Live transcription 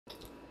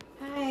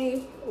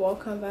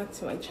welcome back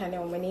to my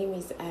channel. My name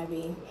is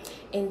Abby.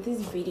 In this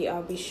video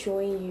I'll be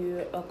showing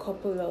you a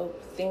couple of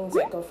things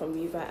I got from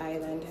River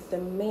Island. The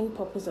main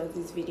purpose of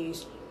this video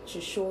is to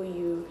show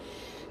you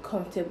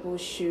comfortable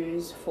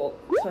shoes for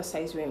plus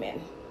size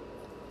women.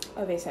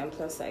 Obviously I'm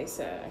plus size,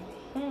 so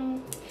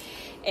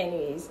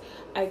anyways,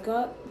 I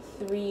got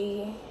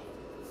 3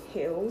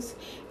 heels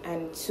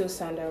and 2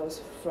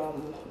 sandals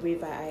from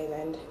River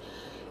Island.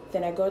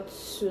 Then I got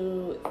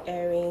 2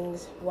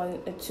 earrings,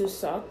 2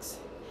 socks,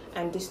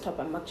 and this top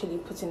I'm actually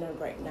putting on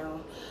right now.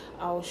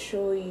 I'll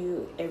show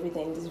you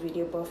everything in this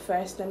video, but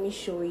first let me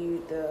show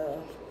you the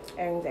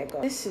earrings I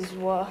got. This is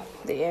what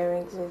the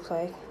earrings look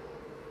like.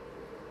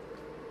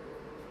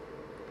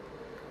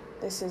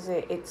 This is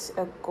it. It's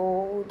a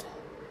gold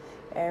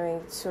earring.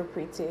 It's so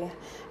pretty,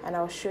 and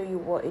I'll show you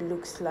what it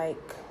looks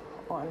like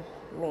on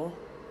me.